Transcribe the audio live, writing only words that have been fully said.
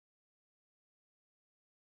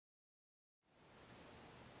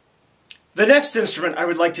The next instrument I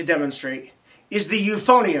would like to demonstrate is the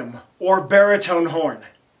euphonium, or baritone horn.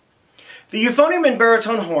 The euphonium and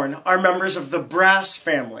baritone horn are members of the brass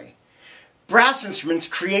family. Brass instruments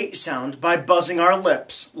create sound by buzzing our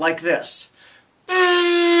lips, like this.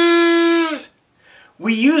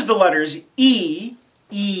 We use the letters E,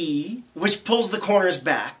 which pulls the corners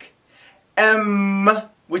back, M,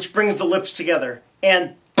 which brings the lips together,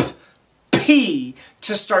 and P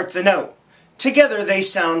to start the note. Together they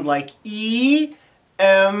sound like E,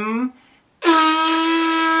 M.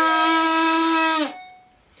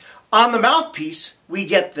 On the mouthpiece, we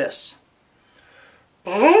get this.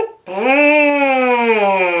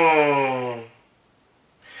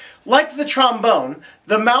 Like the trombone,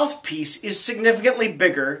 the mouthpiece is significantly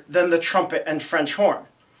bigger than the trumpet and French horn.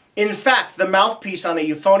 In fact, the mouthpiece on a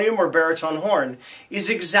euphonium or baritone horn is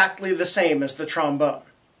exactly the same as the trombone.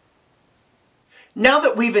 Now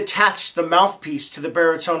that we've attached the mouthpiece to the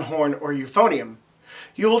baritone horn or euphonium,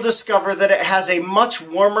 you will discover that it has a much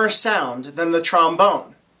warmer sound than the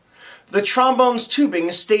trombone. The trombone's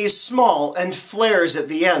tubing stays small and flares at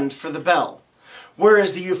the end for the bell,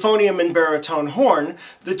 whereas the euphonium and baritone horn,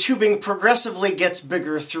 the tubing progressively gets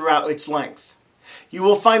bigger throughout its length. You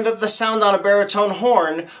will find that the sound on a baritone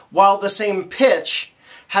horn, while the same pitch,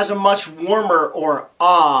 has a much warmer or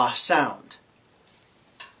ah sound.